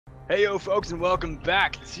Hey yo folks, and welcome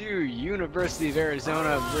back to University of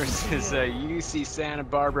Arizona versus UC Santa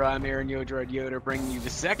Barbara. I'm Aaron Yoder, bringing you the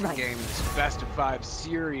second game of this best of 5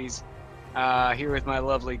 series, here with my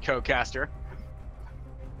lovely co-caster.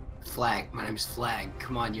 Flag. My name's Flag.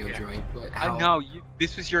 Come on, Yodroid. Yeah. No,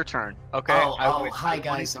 this was your turn, okay? Hi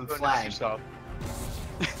guys, I'm Flag.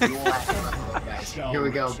 Guys. Here we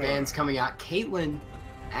go. Bans coming out. Caitlyn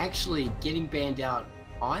actually getting banned out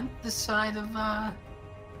on the side of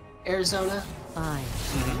Arizona.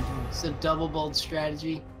 It's a double bold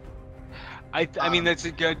strategy. I mean that's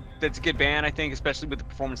a good ban, I think, especially with the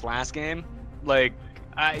performance last game. Like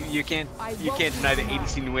you can't deny that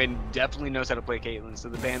ADC Nguyen definitely knows how to play Caitlyn, so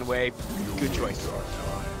the ban away, good choice.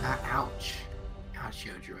 Ouch,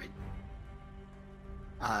 Yodroid.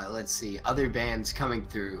 Let's see, other bans coming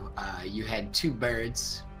through. You had 2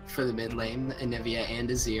 birds for the mid lane, Anivia and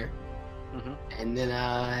Azir. And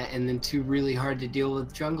then 2 really hard to deal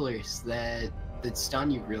with junglers that stun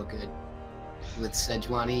you real good, with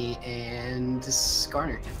Sejuani and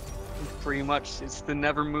Skarner. Pretty much, it's the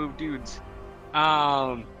never move dudes.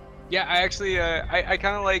 Yeah, I actually I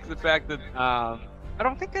kind of like the fact that I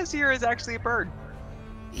don't think Azir is actually a bird.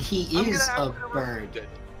 He is a bird.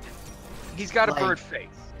 He's got a bird face.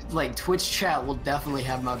 Like, Twitch chat will definitely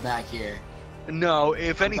have my back here. No,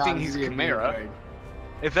 if anything, he's a chimera.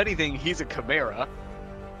 If anything, he's a chimera.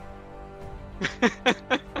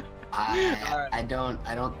 I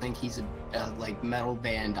don't think he's a like metal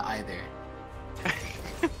band either.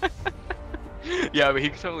 Yeah, but he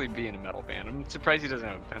could totally be in a metal band. I'm surprised he doesn't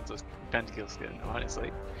have a pentakill skin,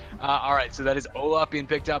 honestly. Alright, so that is Olaf being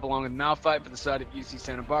picked up along with Malphite for the side of UC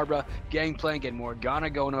Santa Barbara. Gangplank and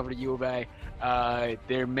Morgana going over to U of A.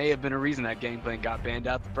 There may have been a reason that Gangplank got banned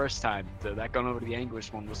out the first time. So that going over to the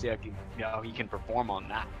English one, we'll see how he can perform on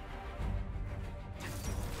that.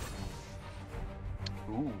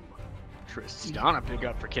 Ooh, Tristana pick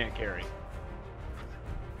up for can't carry.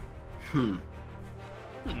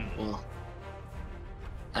 Well,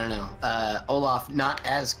 I don't know. Olaf not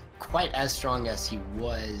quite as strong as he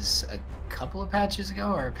was a couple of patches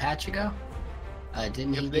ago, or a patch ago.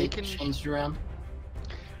 Didn't he get changed around?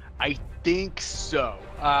 I think so,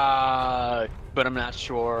 but I'm not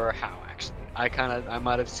sure how actually. I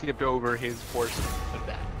might have skipped over his portion of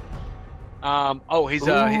that.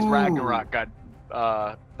 His Ragnarok got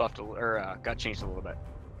buffed or got changed a little bit.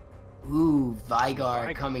 Ooh,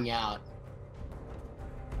 Vigar coming out.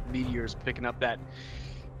 Meteor's picking up that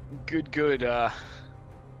good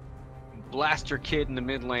blaster kid in the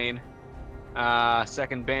mid lane.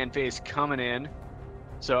 Second ban phase coming in.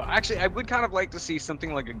 So actually, I would kind of like to see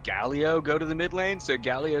something like a Galio go to the mid lane. So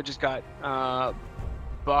Galio just got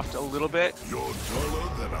buffed a little bit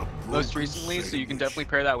most recently, so you can definitely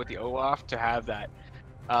pair that with the Olaf to have that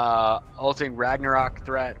ulting Ragnarok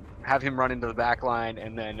threat, have him run into the back line,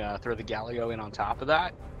 and then throw the Galio in on top of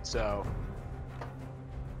that. So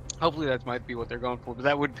hopefully that might be what they're going for, but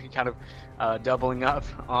that would be kind of doubling up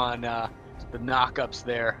on the knockups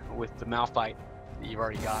there with the Malphite that you've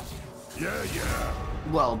already got. Yeah.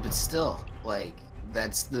 Well, but still, like,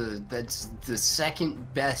 that's the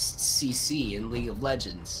second best CC in League of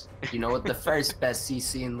Legends. You know what the first best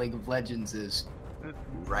CC in League of Legends is,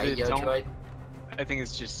 right, Yodroid? I think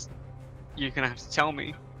it's just, you're gonna have to tell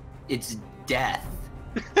me. It's death.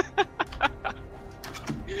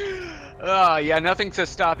 Yeah, nothing to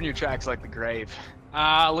stop in your tracks like the grave.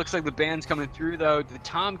 Looks like the ban's coming through though. The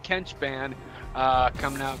Tom Kench ban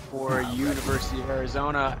coming out for University of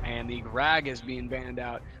Arizona, and the Grag is being banned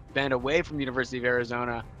away from University of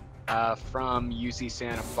Arizona from UC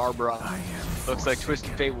Santa Barbara. Looks like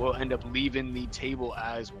Twisted Fate will end up leaving the table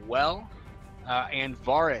as well. And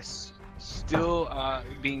Varus still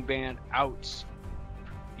being banned out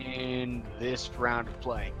in this round of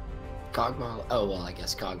play. Kog'Maw, oh well, I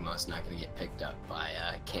guess Kog'Maw's not going to get picked up by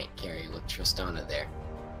Can't Carry with Tristana there.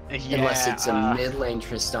 Yeah, unless it's a mid lane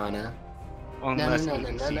Tristana. Unless no.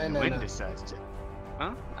 Decides to.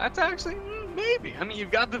 Huh? That's actually, maybe. I mean,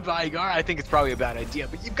 you've got the Vigar. I think it's probably a bad idea,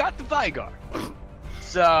 but you've got the Vigar.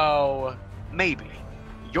 So, maybe.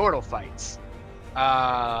 Yordle fights.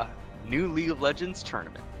 New League of Legends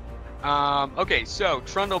tournament. Okay, so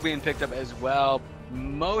Trundle being picked up as well.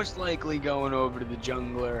 Most likely going over to the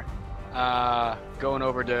jungler. Going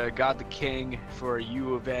over to God the King for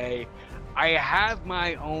U of A. I have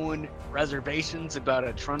my own reservations about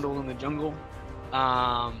a Trundle in the jungle.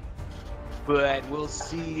 But we'll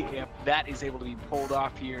see if that is able to be pulled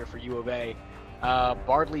off here for U of A.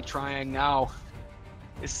 Bardley trying now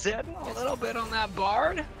is sitting a little bit on that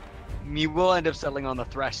Bard. You will end up settling on the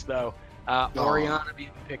Thresh though. Orianna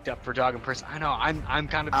being picked up for Dog and Person. I know, I'm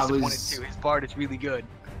kind of disappointed too. His Bard is really good.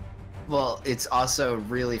 Well, it's also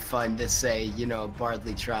really fun to say, you know,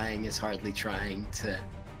 Bardly trying is hardly trying to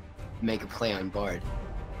make a play on Bard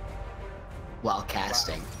while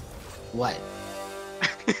casting. Wow. What?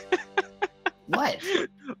 What?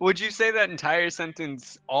 Would you say that entire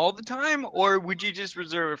sentence all the time, or would you just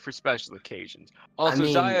reserve it for special occasions? Also, I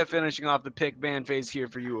mean, Zaya finishing off the pick ban phase here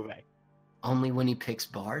for U of A. Only when he picks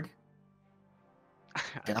Bard? I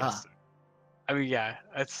guess so. I mean, yeah,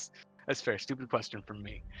 that's fair. Stupid question from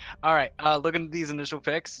me. All right, looking at these initial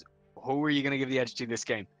picks, who are you gonna give the edge to this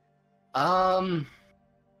game? And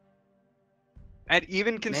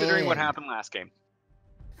even considering what happened last game.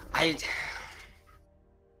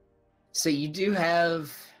 So you do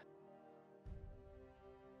have,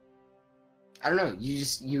 I don't know,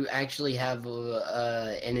 you actually have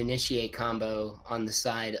an initiate combo on the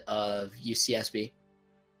side of UCSB.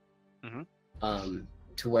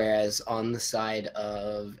 To whereas on the side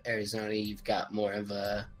of Arizona, you've got more of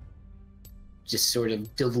a just sort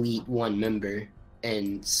of delete one member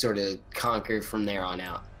and sort of conquer from there on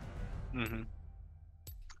out.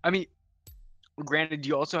 I mean, granted,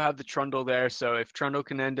 you also have the Trundle there, so if Trundle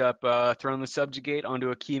can end up throwing the Subjugate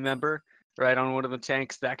onto a key member, right, on one of the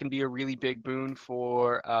tanks, that can be a really big boon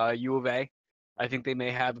for U of A. I think they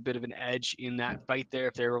may have a bit of an edge in that fight there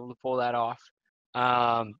if they're able to pull that off.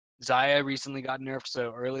 Zaya recently got nerfed,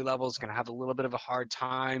 so early level is going to have a little bit of a hard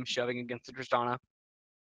time shoving against the Tristana.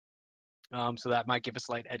 So that might give a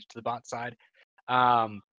slight edge to the bot side.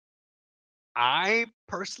 I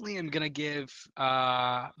personally am going to give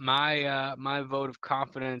my vote of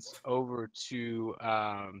confidence over to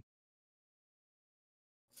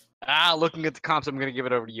looking at the comps, I'm going to give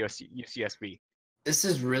it over to UCSB. This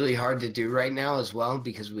is really hard to do right now as well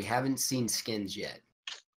because we haven't seen skins yet.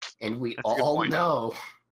 And we all know.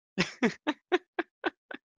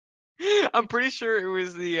 I'm pretty sure it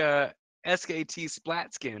was the SKT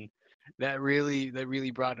Splat skin that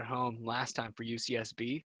really brought it home last time for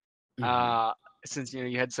UCSB. Since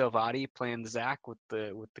you had Selvati playing the Zac with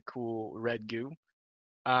the cool red goo.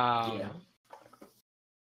 Yeah.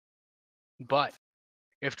 But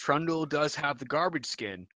if Trundle does have the garbage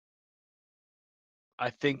skin, I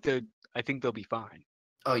think they'll be fine.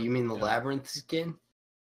 Oh, you mean the Labyrinth skin?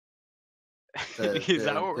 Is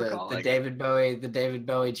that what we're calling the David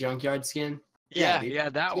Bowie junkyard skin? Yeah,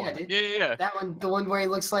 that one. Dude. Yeah. That one, the one where he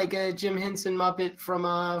looks like a Jim Henson Muppet from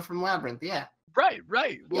Labyrinth. Yeah. Right.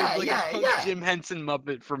 Well, yeah. Jim Henson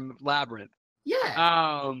Muppet from Labyrinth.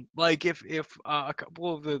 Yeah. Like if a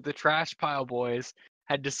couple of the trash pile boys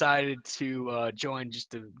had decided to join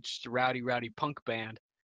just a rowdy punk band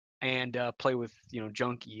and play with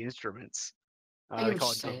junky instruments. They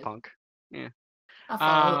call it junk punk. Yeah. I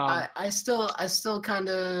follow. I still kind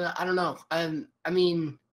of, I don't know. I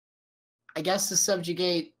mean, I guess the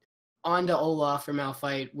Subjugate onto Olaf or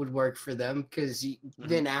Malphite would work for them because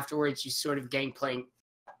then afterwards you sort of Gangplank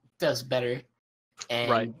does better,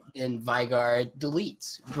 and Vygar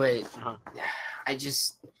deletes. But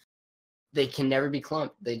they can never be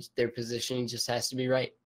clumped. Their positioning just has to be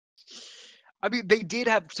right. I mean, they did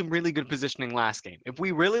have some really good positioning last game. If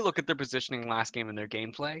we really look at their positioning last game and their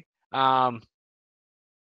gameplay,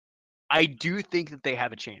 I do think that they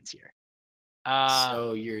have a chance here.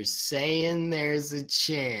 So you're saying there's a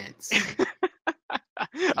chance?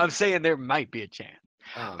 I'm saying there might be a chance.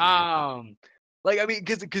 Oh,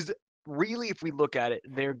 because really, if we look at it,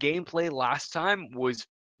 their gameplay last time was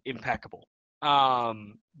impeccable.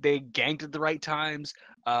 They ganked at the right times.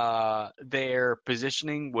 Their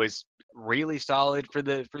positioning was really solid with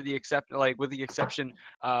the exception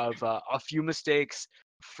of a few mistakes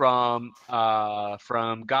from God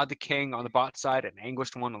the King on the bot side and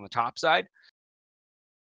Anguished One on the top side.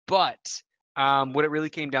 But what it really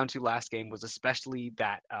came down to last game was especially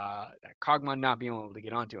that Kog'Maw not being able to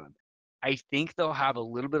get onto him. I think they'll have a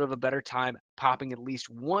little bit of a better time popping at least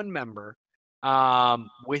one member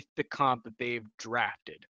with the comp that they've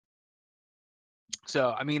drafted.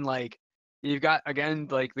 So, I mean, like, you've got, again,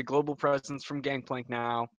 like, the global presence from Gangplank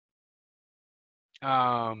now.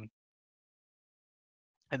 And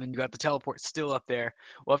then you got the teleport still up there.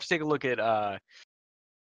 We'll have to take a look at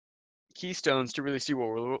Keystones to really see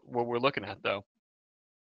what we're looking at, though.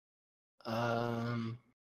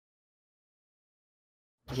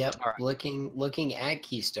 Yep. Right. Looking at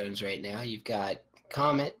Keystones right now, you've got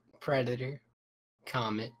Comet, Predator,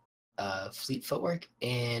 Comet, Fleet Footwork,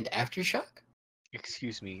 and Aftershock.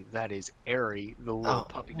 Excuse me, that is Airy, the little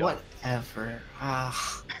puppy dog. Whatever. Ugh.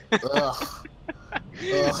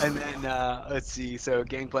 And then let's see. So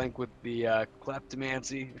Gangplank with the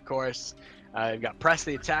Kleptomancy, of course. You've got Press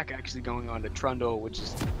the Attack actually going on to Trundle, which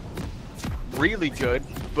is really good,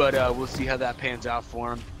 but we'll see how that pans out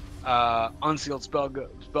for him. Unsealed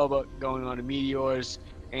Spellbook going on to Meteors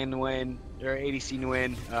and Nguyen, or ADC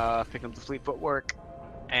Nguyen, picking up the Fleet Footwork.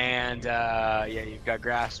 And yeah, you've got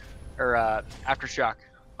Grasp, or Aftershock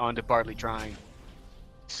onto Bartley Trying.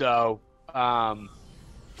 So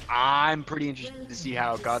I'm pretty interested to see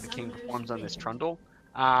how God the King performs on this Trundle.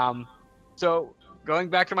 So going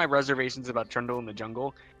back to my reservations about Trundle in the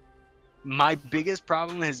jungle, my biggest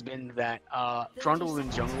problem has been that Trundle in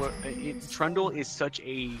jungle, Trundle is such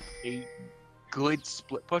a good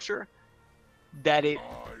split pusher that it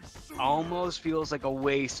almost feels like a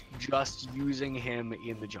waste just using him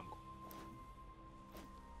in the jungle.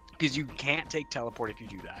 Because you can't take teleport if you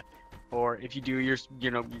do that, or if you do, you're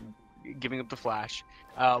giving up the flash,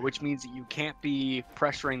 which means that you can't be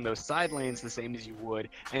pressuring those side lanes the same as you would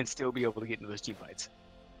and still be able to get into those team fights.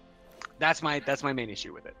 That's my main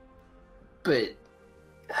issue with it. But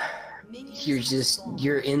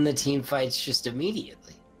you're in the team fights just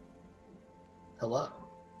immediately. Hello,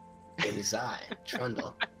 it is I,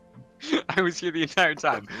 Trundle. I was here the entire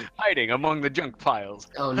time, hiding among the junk piles.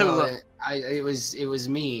 Oh no, it was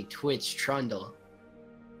me, Twitch Trundle.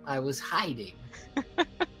 I was hiding.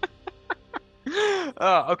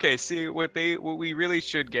 Okay, see what we really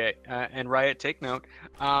should get, and Riot, take note.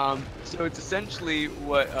 So it's essentially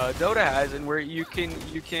what Dota has, and where you can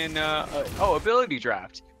ability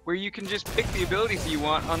draft, where you can just pick the abilities you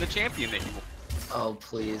want on the champion that you want. Oh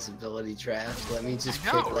please, ability draft. Let me just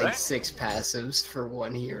pick like right? 6 passives for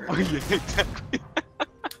one hero. Oh, yeah, exactly.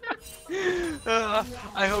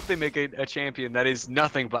 I hope they make a champion that is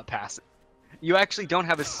nothing but passive. You actually don't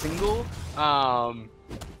have a single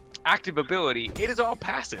active ability. It is all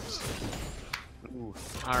passives. Ooh.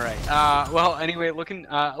 All right. Well, anyway, looking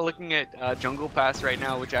at Jungle Pass right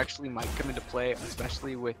now, which actually might come into play,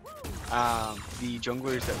 especially with the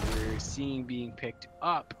junglers that we're seeing being picked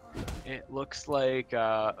up. It looks like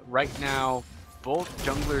right now both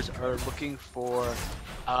junglers are looking for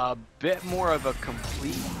a bit more of a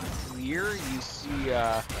complete clear. You see,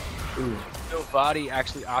 VOD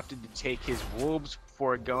actually opted to take his wolves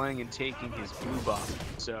before going and taking his blue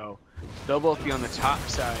buff. So they'll both be on the top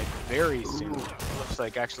side very soon. Looks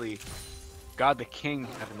like actually God the King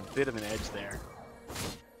having a bit of an edge there.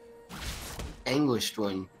 Anguished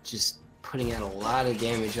One just putting out a lot of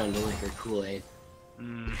damage on the Liquor Kool-Aid.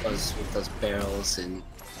 With those barrels and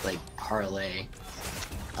like parlay.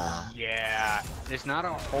 Yeah, there's not a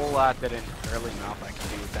whole lot that an early Malphite can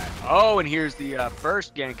do with that. Oh, and here's the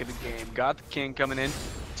first gank of the game. Got the King coming in,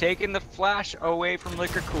 taking the flash away from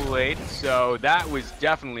Liquor Kool-Aid, so that was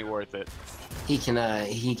definitely worth it. He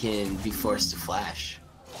can be forced to flash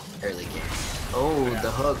early game. Oh, yeah. The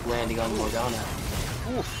hook landing on Morgana.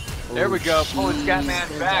 Oof. There we go, pulling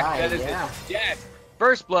Scatman back. That is dead.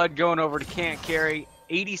 First blood going over to Can't Carry.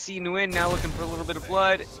 ADC Nguyen now looking for a little bit of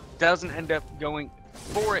blood. Doesn't end up going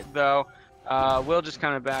for it though. We'll just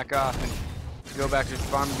kind of back off and go back to the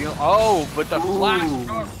farm deal. Oh, but the flash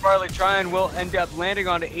from Bartley Trying will end up landing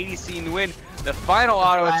onto ADC Nguyen. The final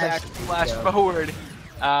auto attack flash forward.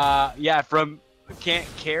 Yeah, from Can't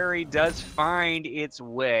Carry does find its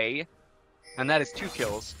way. And that is 2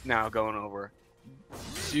 kills now going over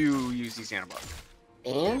to UC Santa Barbara.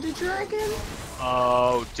 And a dragon?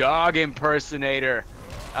 Oh, dog impersonator.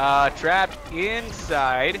 Trapped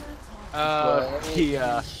inside. He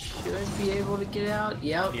should be able to get out.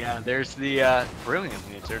 Yep. Yeah, there's the brilliant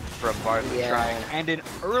answer from Bartley Trying. And an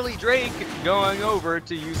early Drake going over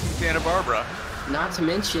to UC Santa Barbara. Not to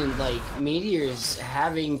mention, like, Meteors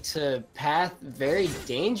having to path very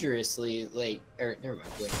dangerously, like, or never mind,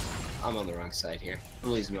 wait. I'm on the wrong side here. I'm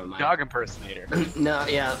losing my mind. Dog impersonator. No,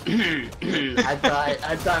 yeah.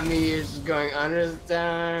 I thought Meteors was going under the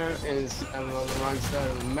town, and I'm on the wrong side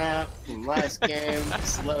of the map from last game.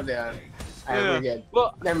 Slow down. Alright, we're good.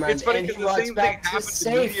 Well, never mind. It's funny and because he the same thing back happened to to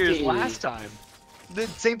safety. Meteors last time. The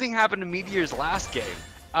same thing happened to Meteors last game.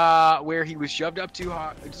 Where he was shoved up too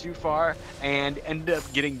far and ended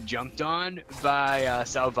up getting jumped on by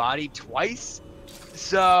Salvati twice.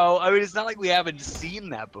 So, I mean, it's not like we haven't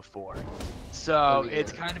seen that before. So,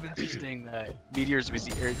 it's kind of interesting that Meteors was,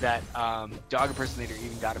 or that Dog Impersonator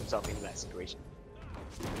even got himself into that situation.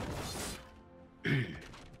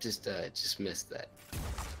 Just missed that.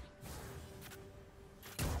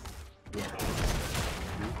 Yeah.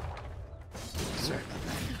 Sorry about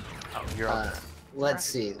that. Oh, you're all Let's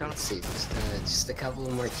see. Just a couple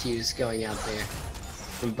more Qs going out there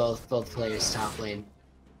from both players top lane.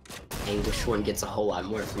 Anguish One gets a whole lot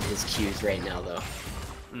more from his Qs right now, though.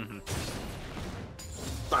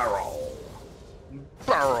 Barrel.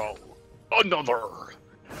 Another.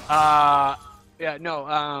 Yeah, no.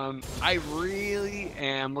 I really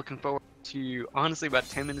am looking forward to honestly about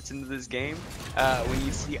 10 minutes into this game, when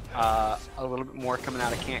you see a little bit more coming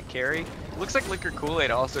out of Can't Carry. Looks like Liquor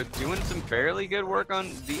Kool-Aid also doing some fairly good work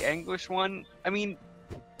on the English one. I mean,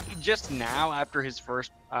 just now after his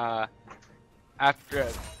first,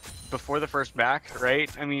 before the first back, right?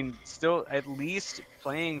 I mean, still at least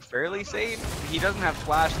playing fairly safe. He doesn't have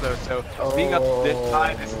flash though, so being up this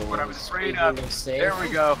high, this is what I was afraid of. There we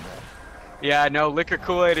go. Yeah, no, Liquor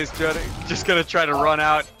Kool-Aid is just gonna try to run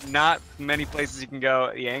out. Not many places you can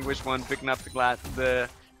go. The Anguish one picking up the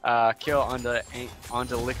kill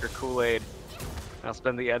onto Liquor Kool-Aid. I'll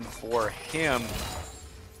spend the end for him.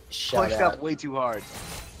 Pushed up way too hard.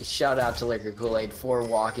 Shout out to Liquor Kool-Aid for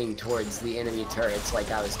walking towards the enemy turrets like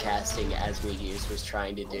I was casting as Meteus was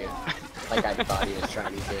trying to do. Like I thought he was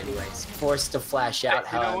trying to do anyways. Forced to flash out,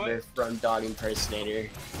 however, from Dog Impersonator.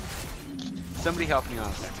 Somebody help me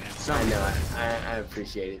out there, man. Somebody. I know, I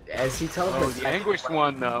appreciate it. As he teleports. Oh, the Anguished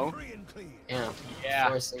one, though.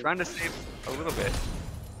 Yeah. Trying to save a little bit.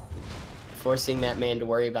 Forcing that man to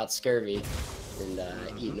worry about scurvy and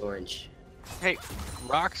eat an orange. Hey,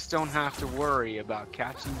 rocks don't have to worry about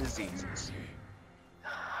catching diseases.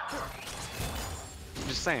 I'm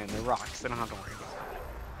just saying, they're rocks. They don't have to worry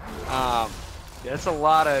about that. That's a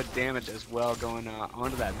lot of damage as well going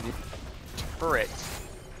onto that mid turret.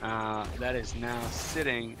 That is now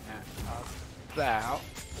sitting at about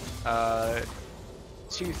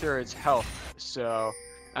 2/3 health. So,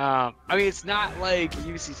 I mean, it's not like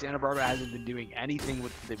UC Santa Barbara hasn't been doing anything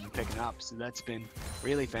with what they've been picking up. So that's been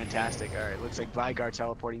really fantastic. All right, looks like Vigar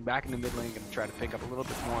teleporting back in the mid lane, going to try to pick up a little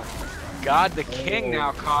bit more. God, the King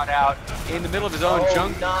now caught out in the middle of his own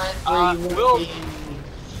jungle.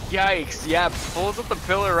 Yikes, yeah, pulls up the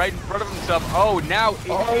pillar right in front of himself. Oh, now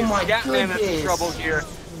it is Scatman that's in trouble here.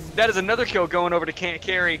 That is another kill going over to Can't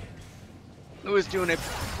Carry, who is doing a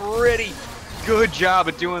pretty good job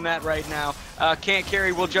of doing that right now. Can't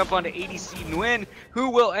Carry will jump onto ADC Nguyen, who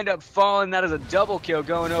will end up falling. That is a double kill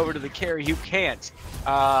going over to the carry who can't,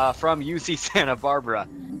 from UC Santa Barbara.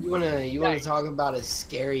 You wanna talk about a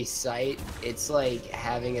scary sight? It's like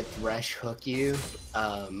having a Thresh hook you,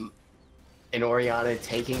 and Orianna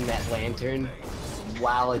taking that lantern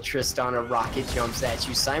while a Tristana rocket jumps at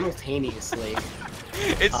you simultaneously.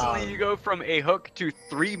 Instantly you go from a hook to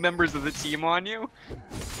 3 members of the team on you.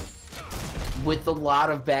 With a lot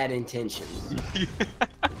of bad intentions.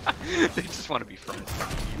 They just want to be friends.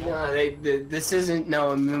 No, this isn't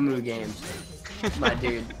a Mumu game, my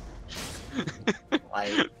dude.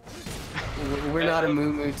 Like, we're not a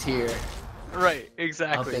Mumu tier. Right,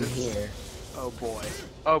 exactly. Up in here. Oh boy,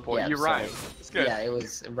 yeah, you're right. It's good. Yeah, it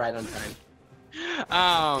was right on time.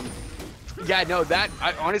 Yeah, no,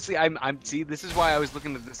 honestly, see, this is why I was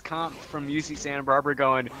looking at this comp from UC Santa Barbara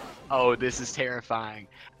going, oh, this is terrifying.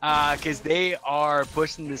 Because they are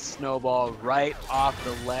pushing this snowball right off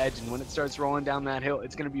the ledge, and when it starts rolling down that hill,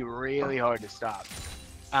 it's going to be really hard to stop.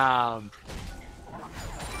 I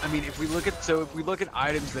mean, if we look at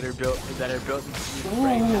items that are built in the team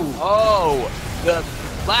right now, oh, the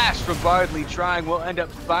flash from Bardley trying will end up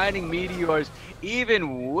finding meteors,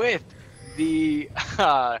 even with the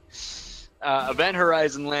Event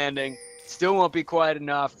Horizon landing. Still won't be quite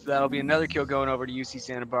enough. That'll be another kill going over to UC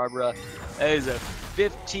Santa Barbara. That is a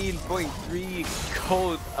 15.3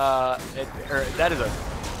 gold, that is a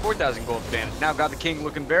 4,000 gold advantage. Now got the King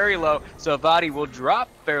looking very low, so VOD will drop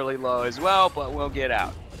fairly low as well, but we'll get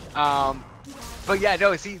out. But yeah,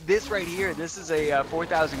 no, see this right here, this is a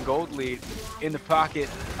 4,000 gold lead in the pocket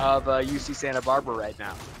of UC Santa Barbara right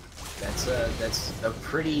now. That's a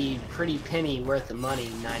pretty penny worth of money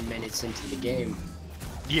 9 minutes into the game.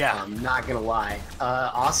 Yeah. I'm not gonna lie.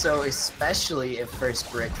 Also, especially if first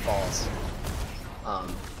brick falls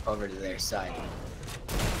over to their side.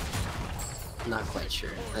 I'm not quite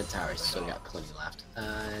sure. That tower's still got plenty left.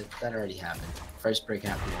 That already happened. First brick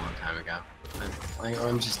happened a long time ago.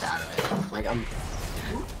 I'm just out of it. Like,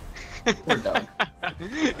 we're done.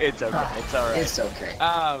 It's okay. It's alright. It's okay.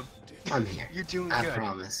 I'm here. You're doing good. I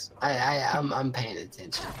promise. I'm paying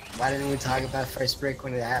attention. Why didn't we talk about first brick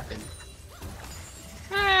when it happened?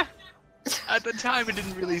 At the time, it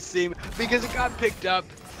didn't really seem, because it got picked up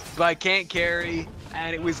by Can't Carry,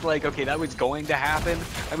 and it was like, okay, that was going to happen.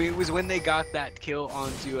 I mean, it was when they got that kill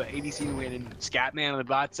onto ADC Nguyen and Scatman on the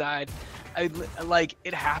bot side. Like,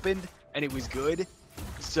 it happened, and it was good.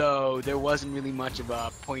 So there wasn't really much of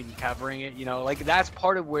a point in covering it, you know. Like, that's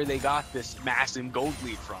part of where they got this massive gold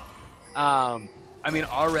lead from. I mean,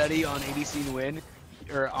 already on ADC Nguyen,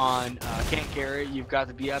 or on Can't Carry, you've got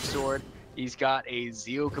the BF sword. He's got a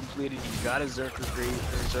Zeal completed. He's got a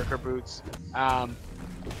Zerker boots.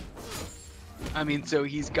 I mean, so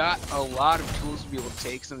he's got a lot of tools to be able to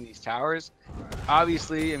take some of these towers.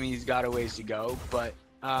 Obviously, I mean, he's got a ways to go, but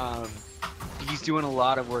he's doing a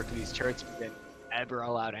lot of work in these turrets that ever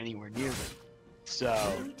allowed anywhere near them. So,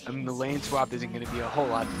 I mean, the lane swap isn't going to be a whole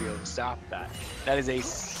lot to be able to stop that. That is a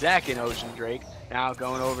second Ocean Drake, now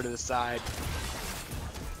going over to the side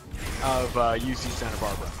of UC Santa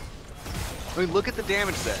Barbara. I mean, look at the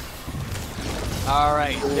damage there. All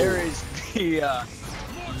right, there is the,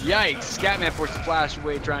 yikes, Scatman forced to flash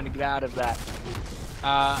away trying to get out of that.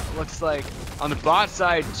 Looks like on the bot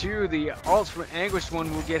side too, the ult from Anguished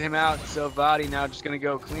One will get him out. So Vadi now just going to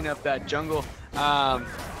go clean up that jungle.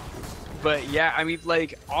 But yeah, I mean,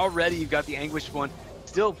 like, already you've got the Anguished One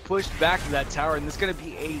still pushed back to that tower, and this is going to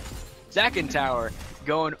be a second tower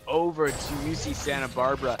going over to UC Santa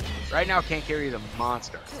Barbara. Right now, Can't Carry is a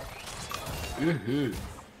monster.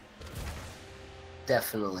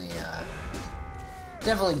 Definitely,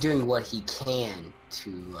 definitely doing what he can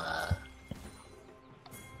to,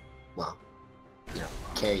 well, you know,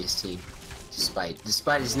 carry his team, despite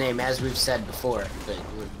his name, as we've said before. But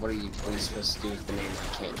what are you supposed to do with the name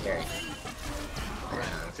that Can't Carry?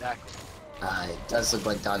 Exactly. It does look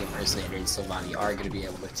like Dog Impersonator and Sylvani are going to be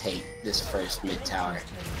able to take this first mid tower.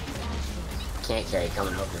 Can't Carry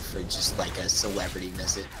coming over for just like a celebrity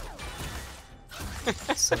visit.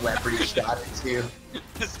 Celebrity shot or two.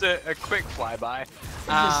 Just a quick flyby.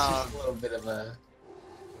 Just a little bit of a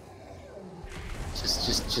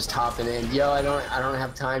just hopping in. Yo, I don't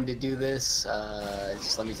have time to do this.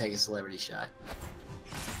 Just let me take a celebrity shot.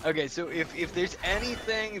 Okay, so if there's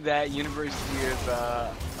anything that University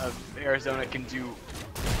of Arizona can do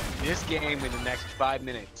this game in the next 5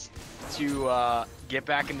 minutes to get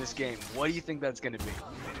back in this game, what do you think that's going to be?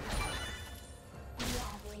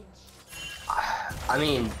 I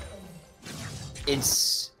mean,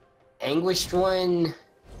 it's Anguished One.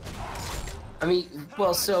 I mean,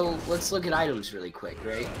 well, so let's look at items really quick,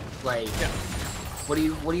 right? Like, yeah. What do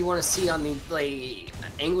you want to see on the, like,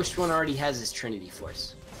 Anguished One already has his Trinity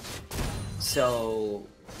Force, so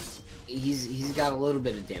he's got a little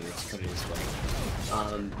bit of damage coming his way.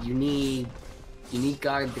 You need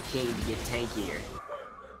God the King to get tankier.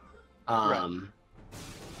 Right.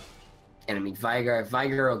 And I mean,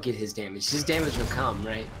 Vigar will get his damage. His damage will come,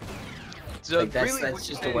 right? So like, that's really,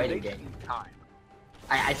 just a waiting game. Time.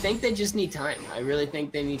 I think they just need time. I really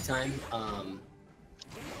think they need time.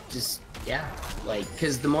 Just, yeah, like,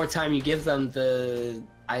 because the more time you give them,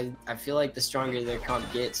 I feel like the stronger their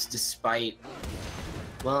comp gets, despite,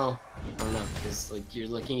 well, I don't know, because, like, you're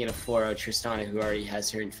looking at a 4-0 Tristana who already has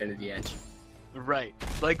her Infinity Edge. Right.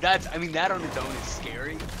 Like, that's, I mean, that on its own is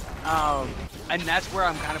scary. And that's where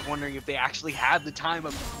I'm kind of wondering if they actually have the time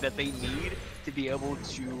that they need to be able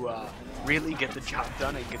to really get the job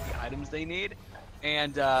done and get the items they need.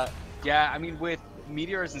 And yeah, I mean, with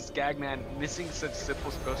Meteors and Skagman missing such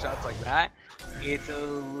simple skill shots like that, it's a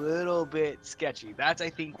little bit sketchy. That's, I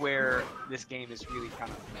think, where this game is really kind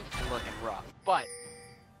of looking rough. But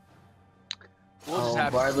we'll just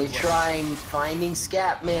have Barley finding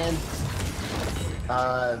Scatman.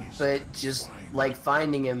 But just like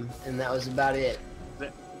finding him, and that was about it.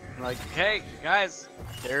 Like, hey guys,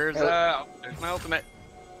 there's my ultimate.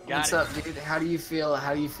 What's up, dude? How do you feel?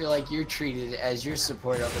 How do you feel like you're treated as your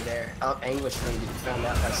support over there? Oh, Anguish Ring getting found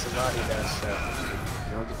out by Savati though, so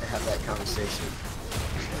you don't get to have that conversation.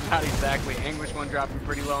 Not exactly. Anguish One dropping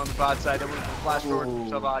pretty low on the bot side. Then we're going to flash forward from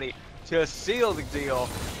Savati to seal the deal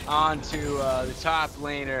onto the top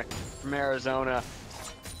laner from Arizona.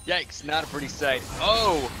 Yikes, not a pretty sight.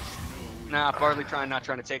 Oh! Nah, Barley not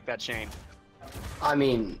trying to take that chain. I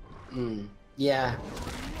mean, yeah,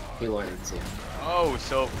 he wanted to. Oh,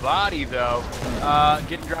 so Vadi though,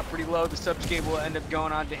 getting dropped pretty low. The subscape will end up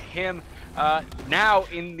going on to him. Now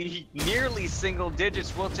in the nearly single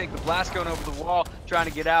digits, we'll take the blast going over the wall, trying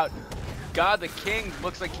to get out. God the King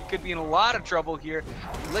looks like he could be in a lot of trouble here.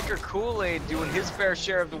 Liquor Kool-Aid doing his fair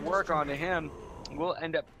share of the work onto him. We'll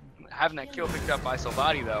end up having that kill picked up by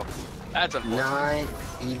Salvati though. That's unfortunate.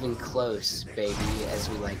 Not even close, baby, as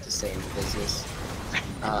we like to say in the business.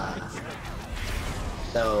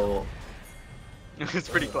 So it's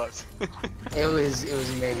pretty close. it was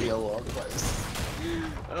maybe a little close.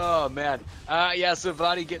 Oh man. Yeah,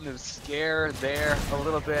 Salvati getting a scare there a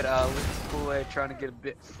little bit. Liquor Kool-Aid trying to get a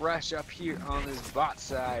bit fresh up here on this bot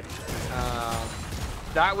side.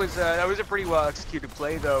 That was a pretty well executed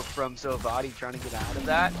play though from Salvati, trying to get out of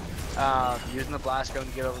that. Using the blast gun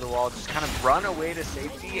to get over the wall, just kind of run away to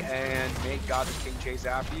safety and make God the King chase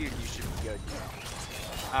after you, and you should be good.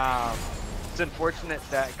 It's unfortunate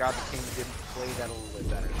that God the King didn't play that a little bit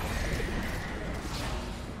better.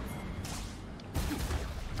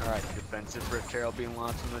 All right, defensive Rift Herald being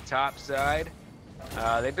launched on the top side.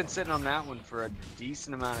 They've been sitting on that one for a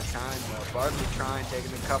decent amount of time, though. Bartley trying,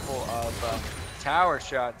 taking a couple of tower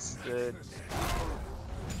shots.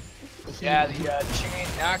 Yeah, the chain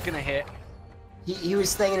not gonna hit. He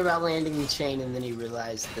was thinking about landing the chain, and then he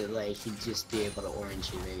realized that like he'd just be able to orange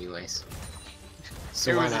him anyways.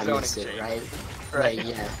 So why not miss it, right? Right. Like,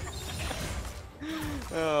 yeah.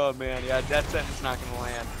 Oh man, yeah, that sentence not gonna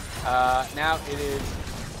land. Now it is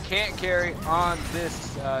can't carry on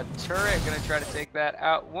this turret. Gonna try to take that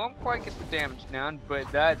out. Won't quite get the damage down,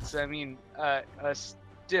 but that's, I mean, a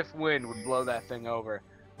stiff wind would blow that thing over.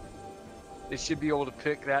 They should be able to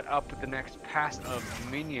pick that up with the next pass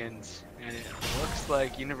of minions, and it looks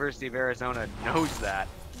like University of Arizona knows that.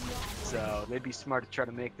 So they'd be smart to try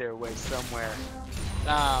to make their way somewhere.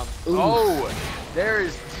 Oh,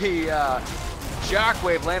 there's the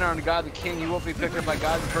shockwave landing on God the King. He won't be picked up by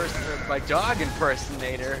Dog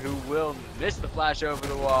Impersonator, who will miss the flash over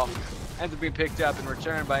the wall. Ends up being picked up and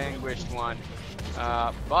returned by Anguished One.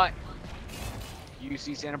 But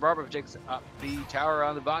UC Santa Barbara takes up the tower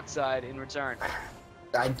on the bot side in return.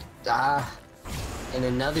 And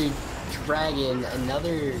another dragon,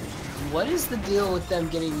 what is the deal with them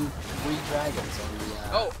getting 3 dragons on the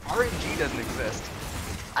Oh, RNG doesn't exist.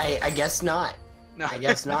 I guess not. No. I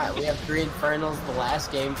guess not. We have 3 Infernals the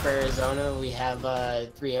last game for Arizona. We have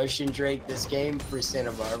 3 Ocean Drake this game for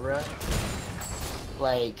Santa Barbara.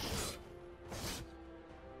 Like,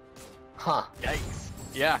 huh. Yikes.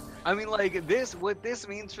 Yeah, I mean, like, what this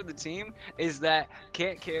means for the team is that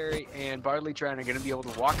Can't Carry and Bartley Tran are going to be able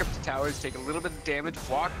to walk up to towers, take a little bit of damage,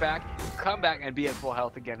 walk back, come back, and be at full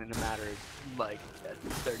health again in a matter of, like,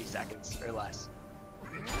 30 seconds or less.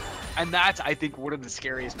 And that's, I think, one of the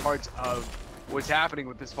scariest parts of what's happening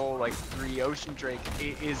with this whole, like, 3 Ocean Drake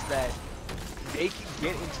is that they can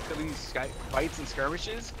get into some of these fights and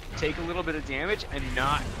skirmishes, take a little bit of damage, and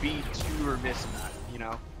not be too remiss in that, you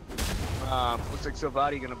know? Looks like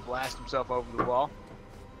Silvati gonna blast himself over the wall.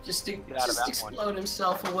 Just explode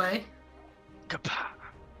himself away. Kapah!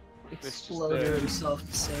 Explode himself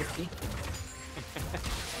to safety.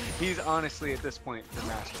 He's honestly, at this point, the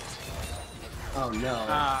master. Oh no.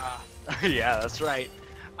 Yeah, that's right.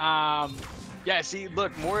 Yeah, see,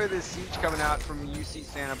 look, more of this siege coming out from UC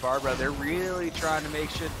Santa Barbara. They're really trying to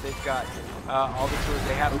make sure that they've got all the tools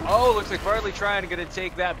they have. Oh, looks like Bartley trying to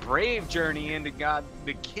take that brave journey into God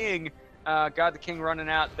the King. God the King running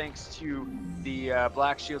out thanks to the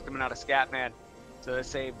Black Shield coming out of Scatman. So that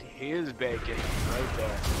saved his bacon right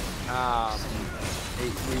there.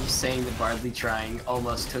 Were you saying that Bartley trying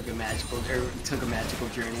almost took a magical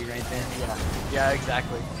journey right there? Yeah,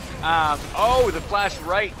 exactly. Oh, the flash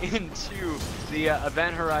right into the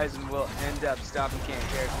event horizon will end up stopping Can't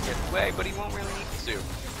Carry from getting away, but he won't really need to.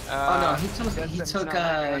 Oh no, he took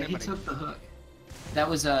the hook. That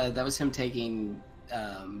was him taking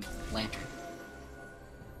Lantern.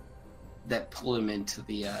 That pulled him into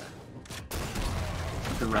the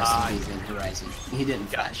rest of the event horizon. He didn't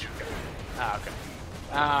flash. Okay.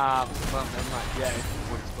 Well, never mind. Yeah, it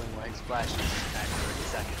would explain why he splashed after 30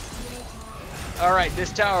 seconds. Alright,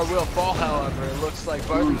 this tower will fall, however. It looks like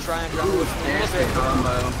Bartley trying to run with a little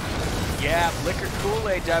bit. Yeah, Liquor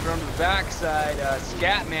Kool-Aid diving onto the backside.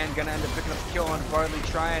 Scatman gonna end up picking up a kill on Bartley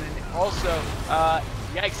trying, and also,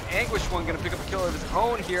 yikes, Anguish One gonna pick up a kill of his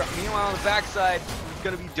own here. Meanwhile, on the backside, it's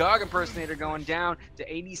gonna be Dog Impersonator going down to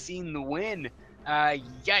ADC in the win.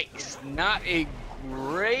 Yikes, not a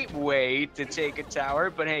great way to take a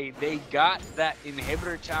tower, but hey, they got that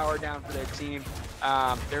inhibitor tower down for their team.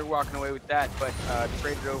 They're walking away with that, but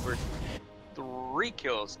traded over 3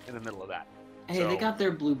 kills in the middle of that. Hey, so they got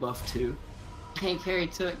their blue buff too. Can't Carry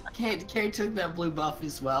took that blue buff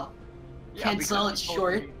as well. Yeah, can't sell it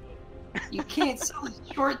short. You can't sell it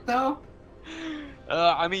short though.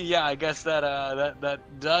 I mean, yeah, I guess that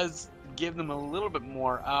does give them a little bit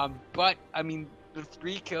more. But I mean, the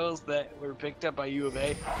 3 kills that were picked up by U of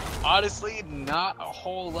A, honestly, not a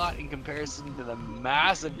whole lot in comparison to the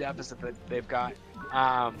massive deficit that they've got.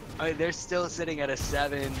 I mean, they're still sitting at a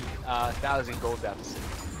 7,000 gold deficit.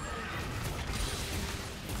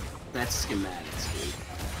 That's schematics,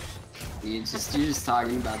 dude. You're just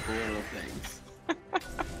talking about the little things.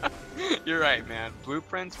 You're right, man.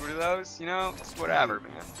 Blueprints, what are those? You know, it's whatever,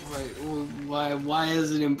 man. Why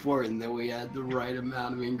is it important that we add the right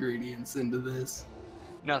amount of ingredients into this?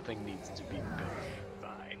 Nothing needs to be built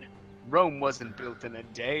fine. Rome wasn't built in a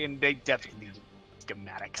day, and they definitely needed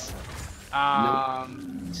schematics. Nope.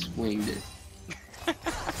 Swinged it.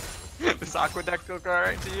 This Aqua deck look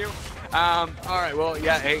alright to you? Alright, well,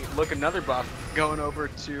 yeah, hey, look, another buff going over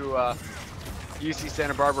to UC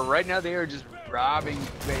Santa Barbara. Right now, they are just robbing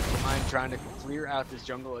Faithful Mind, trying to clear out this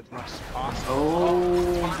jungle as much as possible.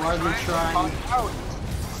 Oh, Barber trying.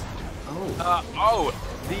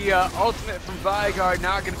 The ultimate from Vigard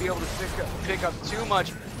not going to be able to pick up too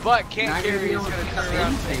much, but can't carry is going to turn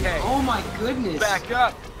around and say, hey. Oh my goodness. Back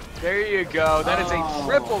up. There you go. That is a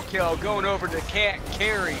triple kill going over to Can't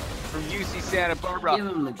Carry from UC Santa Barbara.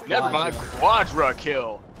 Never mind, quadra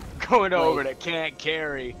kill going over to Can't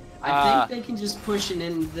Carry. I think they can just push it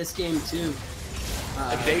in this game too.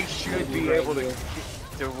 They should be able to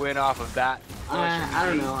win off of that. I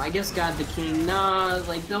don't know. I guess God the King. Nah,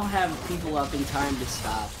 like they'll have people up in time to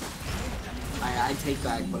stop. I take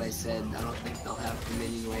back what I said. I don't think they'll have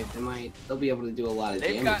Dominion Wave. They'll be able to do a lot of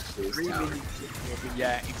damage to this tower.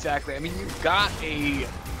 Yeah, exactly. I mean, you've got a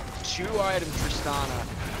 2-item Tristana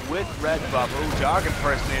with red buff. Oh, Dog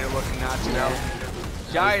Impersonator looking notched out.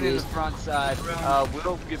 Giant in the front side.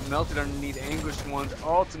 Will get melted underneath Anguished One's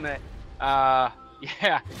ultimate.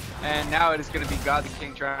 Yeah, and now it is going to be God the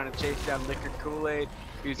King trying to chase down Liquor Kool-Aid.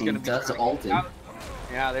 Who's going to be ulted.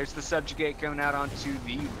 Yeah, there's the Subjugate coming out onto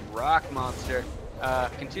the Rock Monster.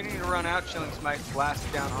 Continuing to run out, Chilling Smite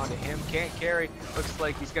blast down onto him. Can't Carry. Looks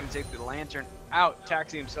like he's going to take the Lantern out,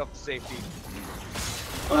 taxi himself to safety.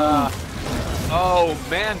 Oh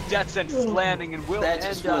man, Death Sentence landing and will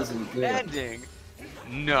end up ending.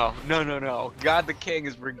 No. God the King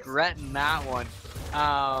is regretting that one.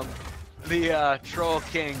 The Troll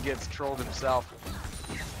King gets trolled himself.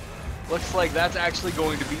 Looks like that's actually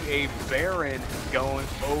going to be a Baron going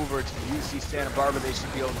over to UC Santa Barbara. They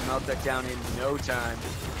should be able to melt that down in no time.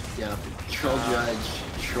 Yep. Troll Judge,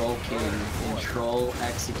 Troll King, and Troll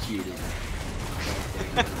Executed.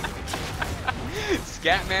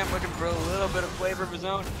 Scatman looking for a little bit of flavor of his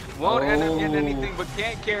own. Won't end up getting anything, but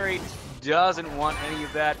Can't Carry. Doesn't want any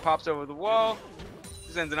of that. Pops over the wall,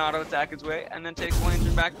 sends an auto attack his way, and then takes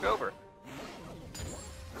Lantern back over.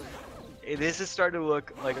 This is starting to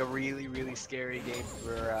look like a really, really scary game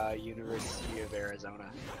for University of Arizona.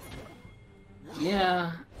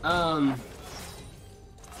 Yeah,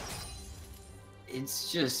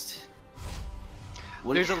 it's just...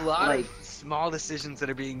 There's a lot of small decisions that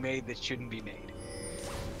are being made that shouldn't be made.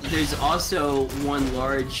 There's also one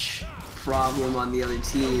large problem on the other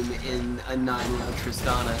team in a 9-0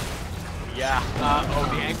 Tristana. Yeah,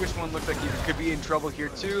 the Anguished One looks like he could be in trouble here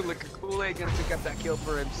too. Liquor Kool-Aid gonna pick up that kill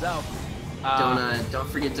for himself. Don't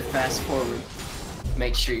forget to fast forward.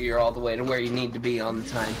 Make sure you're all the way to where you need to be on the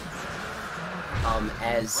time.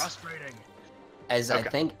 Frustrating. As I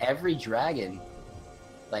think every dragon,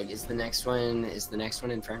 like, is the next one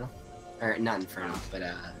Infernal? Or not Infernal, but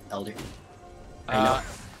Elder.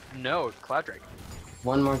 No, Cloud Drake.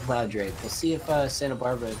 One more Cloud Drake. We'll see if Santa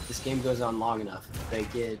Barbara, if this game goes on long enough, they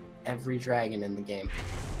get every dragon in the game.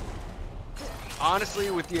 Honestly,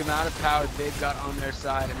 with the amount of power they've got on their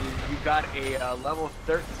side, I mean, you've got a level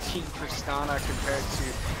 13 Tristana compared to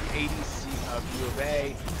the ADC of U of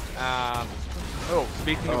A.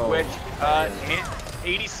 Speaking of which,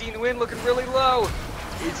 ADC in the win looking really low.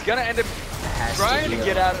 He's gonna end up trying to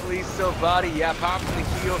get out at least. Silvati, popping the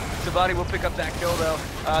heal. Silvati will pick up that kill though.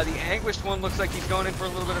 The Anguished One looks like he's going in for a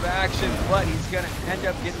little bit of action, but he's gonna end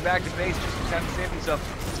up getting back to base just in time to save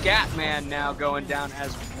himself. Scatman now going down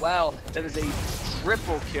as well. That is a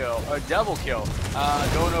triple kill, or double kill,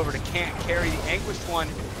 going over to Can't Carry. The Anguished One,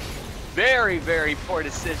 very, very poor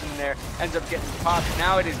decision there. Ends up getting popped.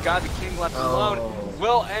 Now it is God the King left alone.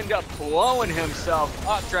 Will end up blowing himself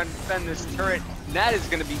up trying to defend this turret. And that is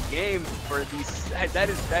going to be game for these. That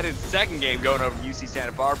is second game going over UC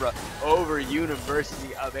Santa Barbara over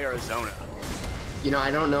University of Arizona. You know,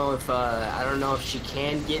 I don't know if she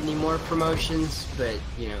can get any more promotions, but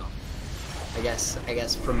you know, I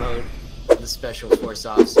guess promote the Special Force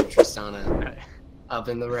Officer Tristana up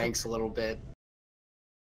in the ranks a little bit.